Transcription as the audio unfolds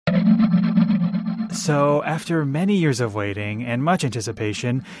So, after many years of waiting and much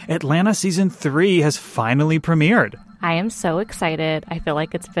anticipation, Atlanta Season 3 has finally premiered. I am so excited. I feel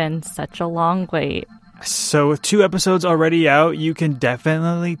like it's been such a long wait. So, with 2 episodes already out, you can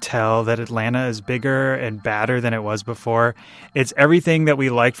definitely tell that Atlanta is bigger and badder than it was before. It's everything that we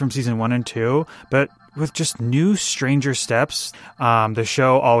liked from Season 1 and 2, but with just new stranger steps, the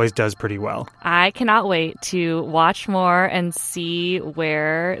show always does pretty well. I cannot wait to watch more and see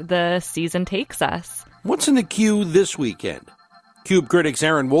where the season takes us. What's in the queue this weekend? Cube critics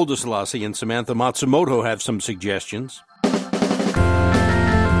Aaron Woldeslasi and Samantha Matsumoto have some suggestions.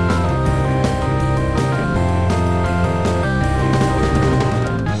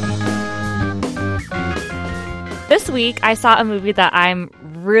 This week, I saw a movie that I'm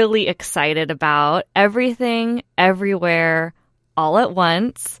really excited about. Everything, Everywhere, All at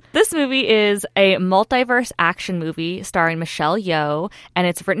Once. This movie is a multiverse action movie starring Michelle Yeoh, and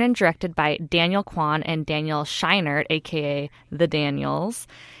it's written and directed by Daniel Kwan and Daniel Scheinert, aka The Daniels.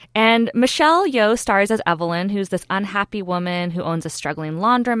 And Michelle Yeoh stars as Evelyn, who's this unhappy woman who owns a struggling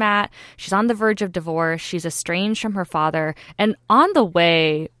laundromat. She's on the verge of divorce. She's estranged from her father and on the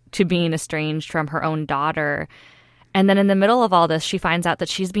way to being estranged from her own daughter. And then in the middle of all this, she finds out that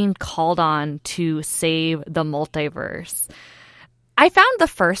she's being called on to save the multiverse. I found the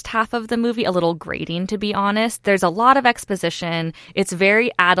first half of the movie a little grating, to be honest. There's a lot of exposition. It's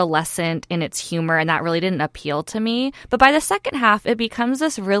very adolescent in its humor, and that really didn't appeal to me. But by the second half, it becomes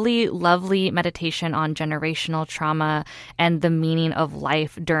this really lovely meditation on generational trauma and the meaning of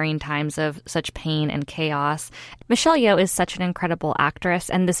life during times of such pain and chaos. Michelle Yeoh is such an incredible actress,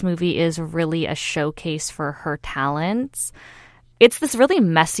 and this movie is really a showcase for her talents. It's this really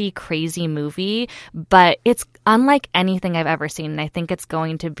messy, crazy movie, but it's unlike anything I've ever seen. And I think it's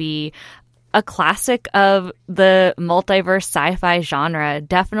going to be a classic of the multiverse sci-fi genre.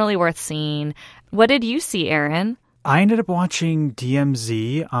 Definitely worth seeing. What did you see, Aaron? I ended up watching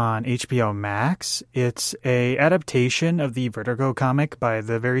DMZ on HBO Max. It's a adaptation of the Vertigo comic by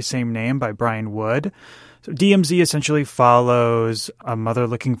the very same name by Brian Wood. So DMZ essentially follows a mother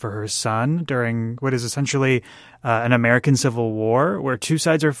looking for her son during what is essentially an American Civil War, where 2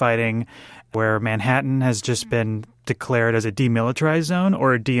 sides are fighting, where Manhattan has just been declared as a demilitarized zone,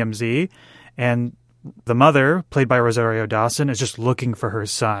 or a DMZ, and the mother, played by Rosario Dawson, is just looking for her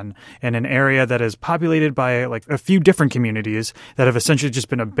son in an area that is populated by like a few different communities that have essentially just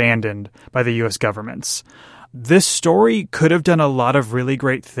been abandoned by the U.S. governments. This story could have done a lot of really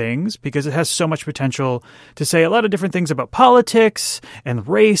great things because it has so much potential to say a lot of different things about politics and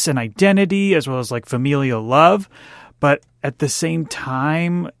race and identity, as well as like familial love. But at the same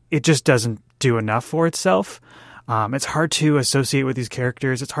time, it just doesn't do enough for itself. It's hard to associate with these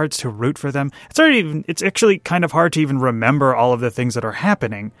characters. It's hard to root for them. It's actually kind of hard to even remember all of the things that are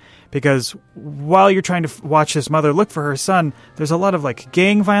happening, because while you're trying to watch this mother look for her son, there's a lot of like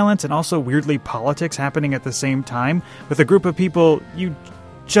gang violence and also weirdly politics happening at the same time with a group of people you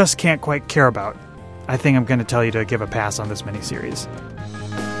just can't quite care about. I think I'm going to tell you to give a pass on this miniseries.